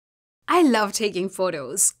I love taking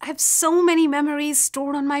photos. I have so many memories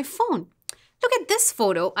stored on my phone. Look at this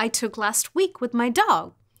photo I took last week with my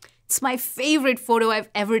dog. It's my favorite photo I've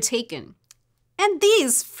ever taken. And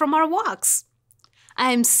these from our walks.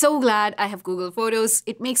 I am so glad I have Google Photos.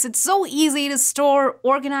 It makes it so easy to store,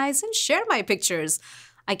 organize, and share my pictures.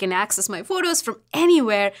 I can access my photos from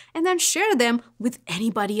anywhere and then share them with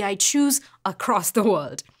anybody I choose across the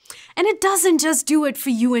world. And it doesn't just do it for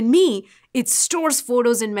you and me. It stores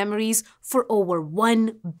photos and memories for over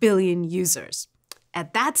 1 billion users.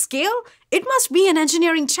 At that scale, it must be an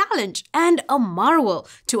engineering challenge and a marvel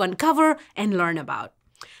to uncover and learn about.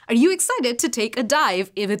 Are you excited to take a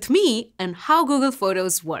dive with me on how Google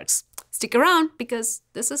Photos works? Stick around because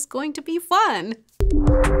this is going to be fun.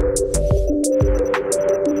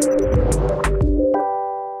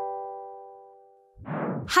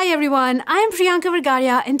 Hi everyone, I'm Priyanka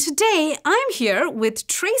Vergaria and today I'm here with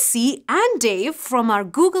Tracy and Dave from our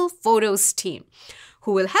Google Photos team,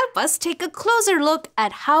 who will help us take a closer look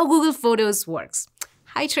at how Google Photos works.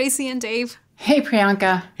 Hi Tracy and Dave. Hey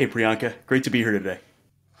Priyanka. Hey Priyanka, great to be here today.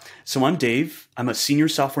 So I'm Dave, I'm a senior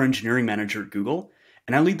software engineering manager at Google,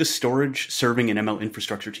 and I lead the storage, serving, and ML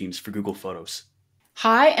infrastructure teams for Google Photos.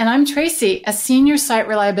 Hi, and I'm Tracy, a senior site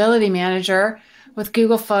reliability manager with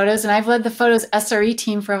Google Photos, and I've led the Photos SRE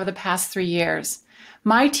team for over the past 3 years.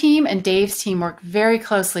 My team and Dave's team work very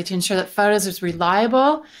closely to ensure that Photos is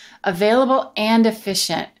reliable, available, and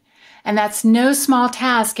efficient. And that's no small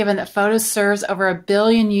task given that Photos serves over 1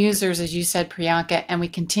 billion users, as you said, Priyanka, and we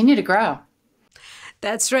continue to grow.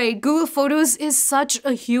 That's right. Google Photos is such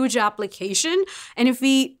a huge application. And if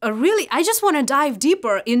we I just want to dive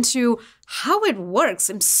deeper into how it works.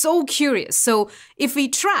 I'm so curious. So if we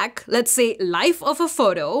track, let's say, life of a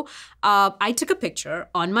photo, I took a picture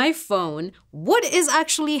on my phone. What is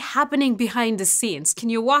actually happening behind the scenes? Can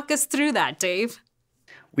you walk us through that, Dave?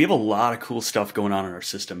 We have a lot of cool stuff going on in our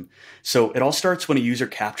system. So it all starts when a user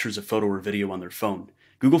captures a photo or video on their phone.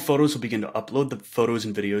 Google Photos will begin to upload the photos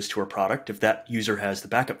and videos to our product if that user has the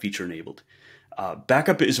backup feature enabled.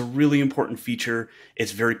 Backup is a really important feature,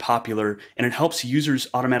 it's very popular, and it helps users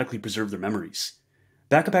automatically preserve their memories.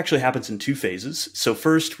 Backup actually happens in 2 phases. So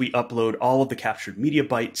first, we upload all of the captured media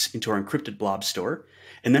bytes into our encrypted blob store,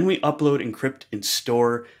 and then we upload, encrypt, and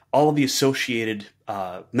store all of the associated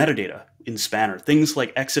metadata in Spanner, things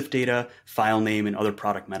like EXIF data, file name, and other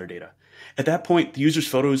product metadata. At that point, the user's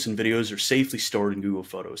photos and videos are safely stored in Google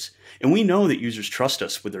Photos. And we know that users trust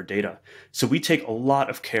us with their data. So we take a lot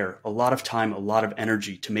of care, a lot of time, a lot of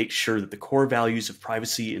energy to make sure that the core values of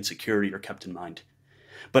privacy and security are kept in mind.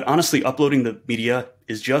 But honestly, uploading the media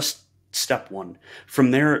is just step 1.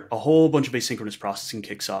 From there, a whole bunch of asynchronous processing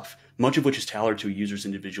kicks off, much of which is tailored to a user's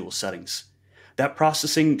individual settings. That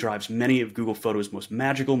processing drives many of Google Photos' most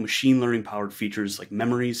magical machine learning-powered features like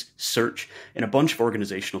memories, search, and a bunch of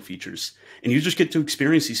organizational features. And users get to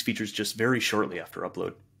experience these features just very shortly after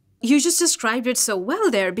upload. You just described it so well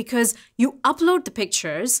there because you upload the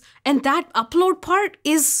pictures and that upload part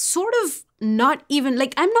is sort of not even,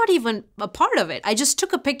 I'm not even a part of it. I just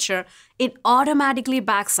took a picture, it automatically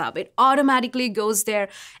backs up, it automatically goes there.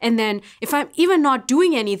 And then if I'm even not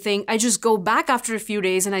doing anything, I just go back after a few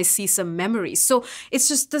days and I see some memories. So it's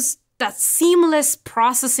just that seamless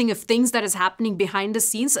processing of things that is happening behind the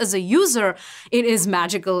scenes. As a user, it is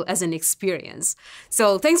magical as an experience.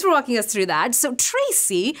 So thanks for walking us through that. So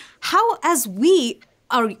Tracy, how as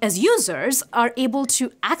users are able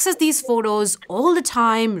to access these photos all the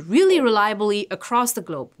time, really reliably across the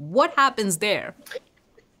globe, what happens there?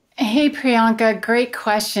 Hey Priyanka, great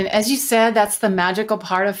question. As you said, that's the magical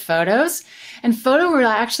part of Photos. And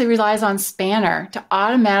actually relies on Spanner to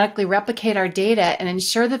automatically replicate our data and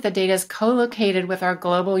ensure that the data is co-located with our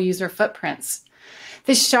global user footprints.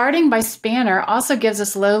 This sharding by Spanner also gives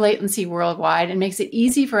us low latency worldwide and makes it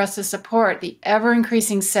easy for us to support the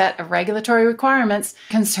ever-increasing set of regulatory requirements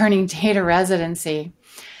concerning data residency.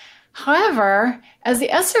 However, as the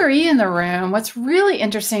SRE in the room, what's really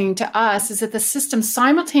interesting to us is that the system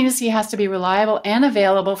simultaneously has to be reliable and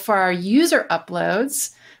available for our user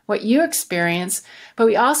uploads, what you experience, but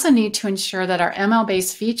we also need to ensure that our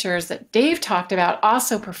ML-based features that Dave talked about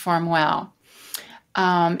also perform well.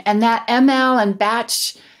 And that ML and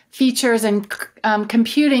batch features and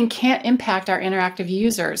computing can't impact our interactive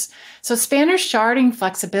users. So Spanner's sharding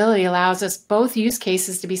flexibility allows us both use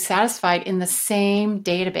cases to be satisfied in the same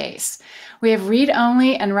database. We have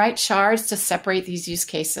read-only and write shards to separate these use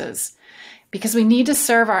cases because we need to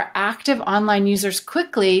serve our active online users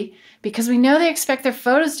quickly because we know they expect their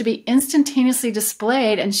photos to be instantaneously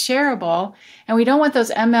displayed and shareable, and we don't want those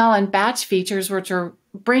ML and batch features which are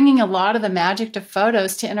bringing a lot of the magic to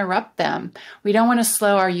photos to interrupt them. We don't want to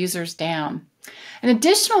slow our users down. An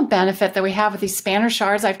additional benefit that we have with these spanner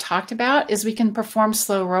shards I've talked about is we can perform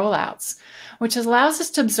slow rollouts, which allows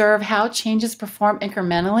us to observe how changes perform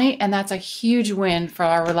incrementally, and that's a huge win for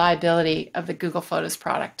our reliability of the Google Photos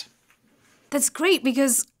product. That's great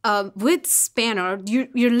because with Spanner,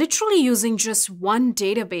 you're literally using just one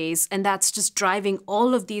database, and that's just driving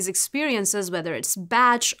all of these experiences, whether it's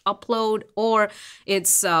batch, upload, or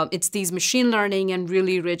it's these machine learning and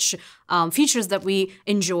really rich features that we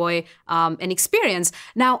enjoy and experience.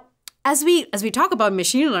 Now, as we talk about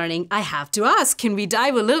machine learning, I have to ask, can we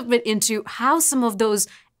dive a little bit into how some of those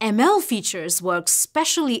ML features work,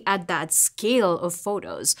 especially at that scale of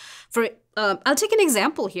photos? I'll take an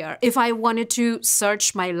example here. If I wanted to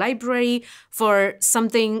search my library for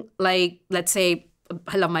something like, let's say,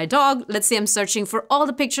 I love my dog. Let's say I'm searching for all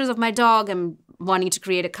the pictures of my dog. I'm wanting to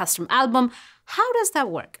create a custom album. How does that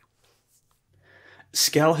work?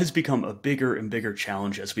 Scale has become a bigger and bigger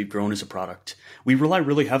challenge as we've grown as a product. We rely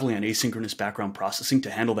really heavily on asynchronous background processing to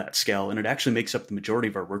handle that scale, and it actually makes up the majority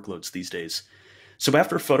of our workloads these days. So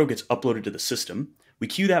after a photo gets uploaded to the system, we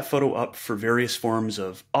queue that photo up for various forms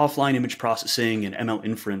of offline image processing and ML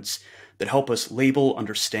inference that help us label,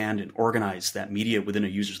 understand, and organize that media within a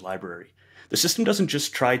user's library. The system doesn't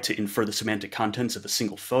just try to infer the semantic contents of a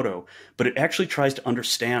single photo, but it actually tries to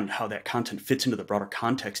understand how that content fits into the broader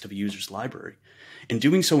context of a user's library. And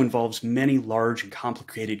doing so involves many large and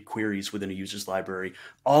complicated queries within a user's library,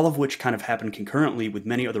 all of which kind of happen concurrently with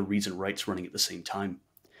many other reads and writes running at the same time.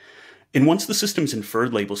 And once the system's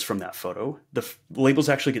inferred labels from that photo, the labels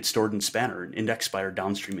actually get stored in Spanner and indexed by our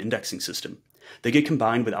downstream indexing system. They get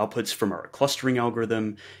combined with outputs from our clustering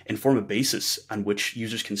algorithm and form a basis on which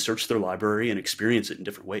users can search their library and experience it in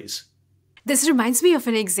different ways. This reminds me of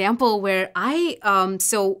an example where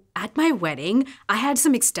so at my wedding, I had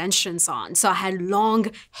some extensions on. So I had long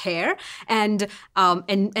hair and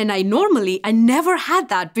I never had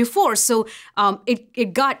that before. So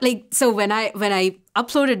it got so when I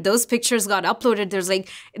uploaded, those pictures got uploaded,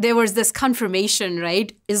 there was this confirmation,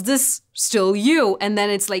 right? Is this still you? And then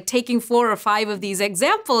it's like taking 4 or 5 of these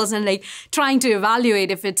examples and trying to evaluate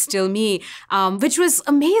if it's still me, which was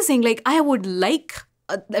amazing. I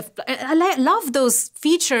love those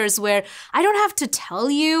features where I don't have to tell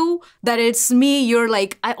you that it's me. You're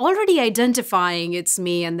I already identifying it's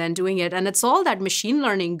me and then doing it. And it's all that machine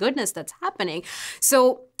learning goodness that's happening.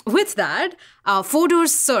 So with that,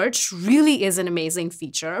 Photos Search really is an amazing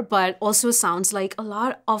feature, but also sounds like a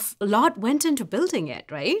lot went into building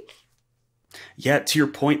it, right? Yeah, to your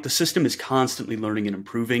point, the system is constantly learning and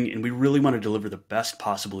improving, and we really want to deliver the best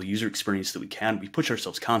possible user experience that we can. We push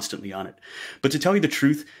ourselves constantly on it. But to tell you the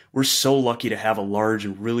truth, we're so lucky to have a large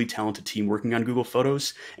and really talented team working on Google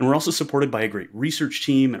Photos, and we're also supported by a great research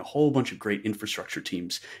team and a whole bunch of great infrastructure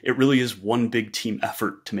teams. It really is one big team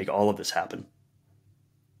effort to make all of this happen.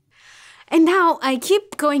 And now I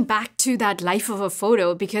keep going back to that life of a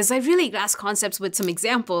photo because I really grasp concepts with some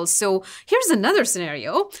examples. So here's another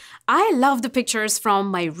scenario. I love the pictures from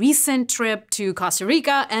my recent trip to Costa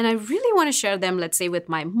Rica, and I really want to share them, let's say, with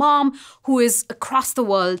my mom, who is across the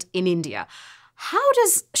world in India. How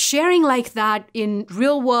does sharing like that in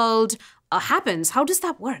real world happens? How does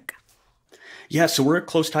that work? Yeah, so we're a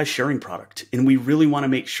close tie sharing product, and we really want to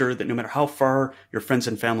make sure that no matter how far your friends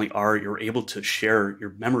and family are, you're able to share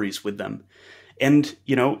your memories with them. And,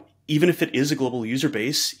 even if it is a global user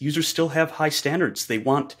base, users still have high standards. They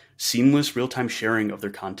want seamless real-time sharing of their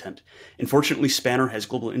content. And fortunately, Spanner has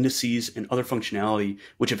global indices and other functionality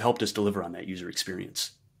which have helped us deliver on that user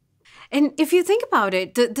experience. And if you think about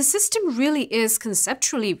it, the system really is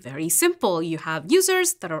conceptually very simple. You have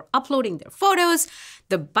users that are uploading their photos.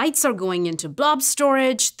 The bytes are going into blob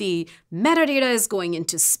storage. The metadata is going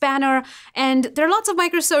into Spanner. And there are lots of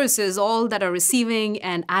microservices, all that are receiving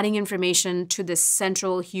and adding information to this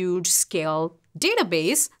central, huge scale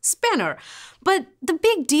database, Spanner. But the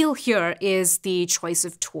big deal here is the choice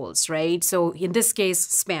of tools, right? So in this case,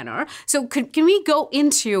 Spanner. So can we go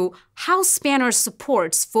into how Spanner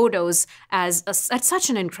supports photos at such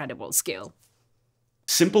an incredible scale?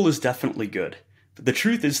 Simple is definitely good. The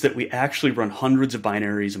truth is that we actually run hundreds of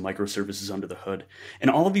binaries and microservices under the hood.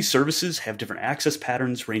 And all of these services have different access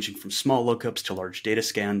patterns ranging from small lookups to large data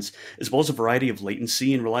scans, as well as a variety of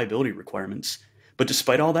latency and reliability requirements. But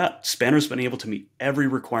despite all that, Spanner's been able to meet every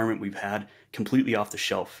requirement we've had completely off the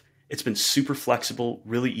shelf. It's been super flexible,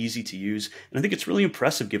 really easy to use, and I think it's really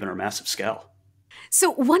impressive given our massive scale. So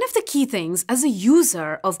one of the key things as a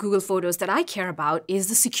user of Google Photos that I care about is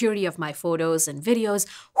the security of my photos and videos,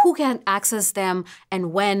 who can access them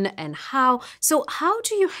and when and how. So how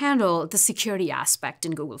do you handle the security aspect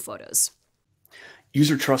in Google Photos?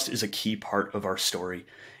 User trust is a key part of our story.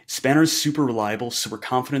 Spanner is super reliable, so we're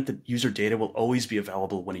confident that user data will always be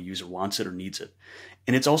available when a user wants it or needs it.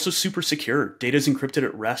 And it's also super secure. Data is encrypted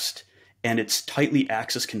at rest, and it's tightly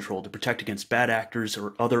access controlled to protect against bad actors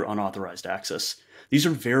or other unauthorized access. These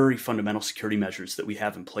are very fundamental security measures that we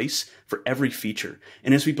have in place for every feature.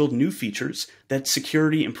 And as we build new features, that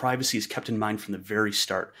security and privacy is kept in mind from the very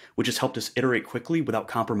start, which has helped us iterate quickly without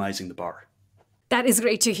compromising the bar. That is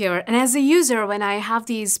great to hear. And as a user, when I have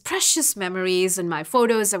these precious memories in my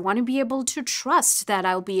photos, I want to be able to trust that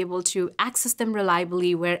I'll be able to access them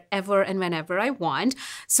reliably wherever and whenever I want.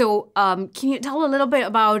 So can you tell a little bit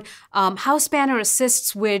about how Spanner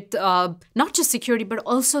assists with not just security, but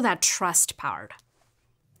also that trust part?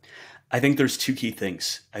 I think there's two key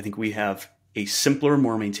things. I think we have a simpler,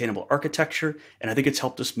 more maintainable architecture, and I think it's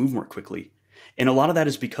helped us move more quickly. And a lot of that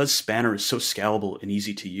is because Spanner is so scalable and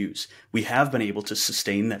easy to use. We have been able to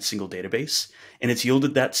sustain that single database, and it's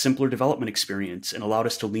yielded that simpler development experience and allowed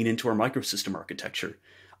us to lean into our microsystem architecture.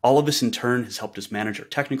 All of this in turn has helped us manage our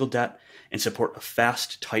technical debt and support a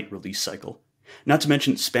fast, tight release cycle. Not to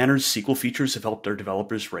mention, Spanner's SQL features have helped our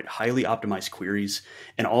developers write highly optimized queries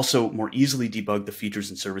and also more easily debug the features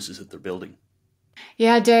and services that they're building.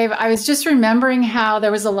 Yeah, Dave, I was just remembering how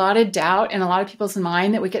there was a lot of doubt in a lot of people's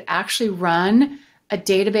mind that we could actually run a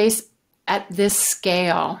database at this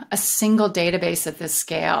scale, a single database at this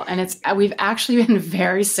scale. And we've actually been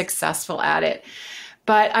very successful at it.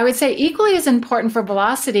 But I would say equally as important for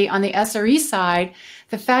velocity on the SRE side,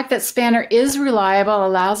 the fact that Spanner is reliable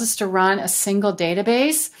allows us to run a single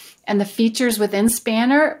database, and the features within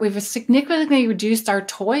Spanner, we've significantly reduced our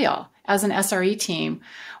toil as an SRE team.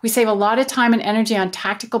 We save a lot of time and energy on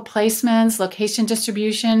tactical placements, location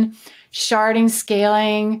distribution, sharding,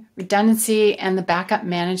 scaling, redundancy, and the backup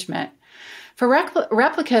management. For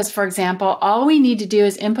replicas, for example, all we need to do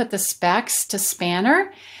is input the specs to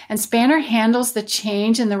Spanner, and Spanner handles the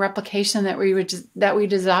change in the replication that we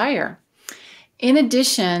desire. In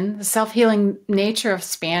addition, the self-healing nature of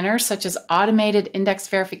Spanner, such as automated index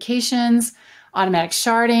verifications, automatic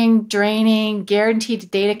sharding, draining, guaranteed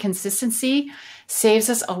data consistency, saves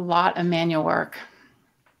us a lot of manual work.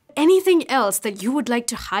 Anything else that you would like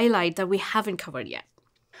to highlight that we haven't covered yet?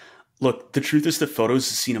 Look, the truth is that Photos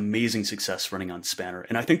has seen amazing success running on Spanner,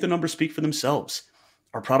 and I think the numbers speak for themselves.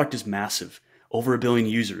 Our product is massive. Over 1 billion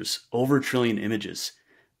users, over 1 trillion images,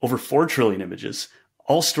 over 4 trillion images,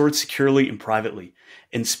 all stored securely and privately.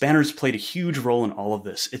 And Spanner's played a huge role in all of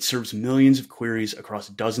this. It serves millions of queries across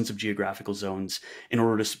dozens of geographical zones in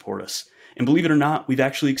order to support us. And believe it or not, we've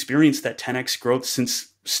actually experienced that 10x growth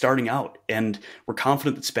since starting out. And we're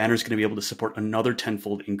confident that Spanner is going to be able to support another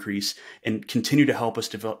tenfold increase and continue to help us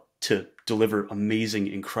deliver amazing,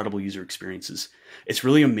 incredible user experiences. It's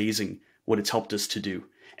really amazing what it's helped us to do.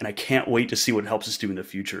 And I can't wait to see what it helps us do in the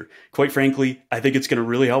future. Quite frankly, I think it's going to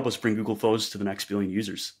really help us bring Google Photos to the next billion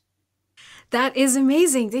users. That is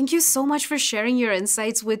amazing. Thank you so much for sharing your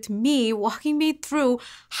insights with me, walking me through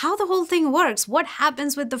how the whole thing works, what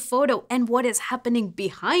happens with the photo, and what is happening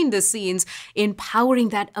behind the scenes in powering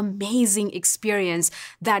that amazing experience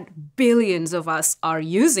that billions of us are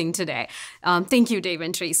using today. Thank you, Dave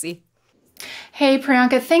and Tracy. Hey,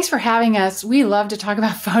 Priyanka, thanks for having us. We love to talk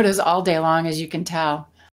about photos all day long, as you can tell.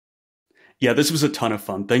 Yeah, this was a ton of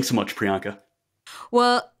fun. Thanks so much, Priyanka.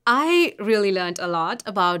 Well, I really learned a lot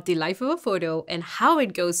about the life of a photo and how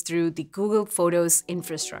it goes through the Google Photos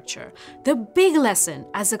infrastructure. The big lesson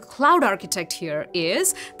as a cloud architect here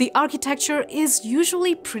is the architecture is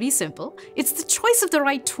usually pretty simple. It's the choice of the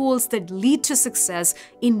right tools that lead to success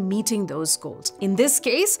in meeting those goals. In this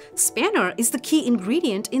case, Spanner is the key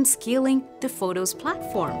ingredient in scaling the Photos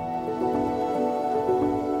platform.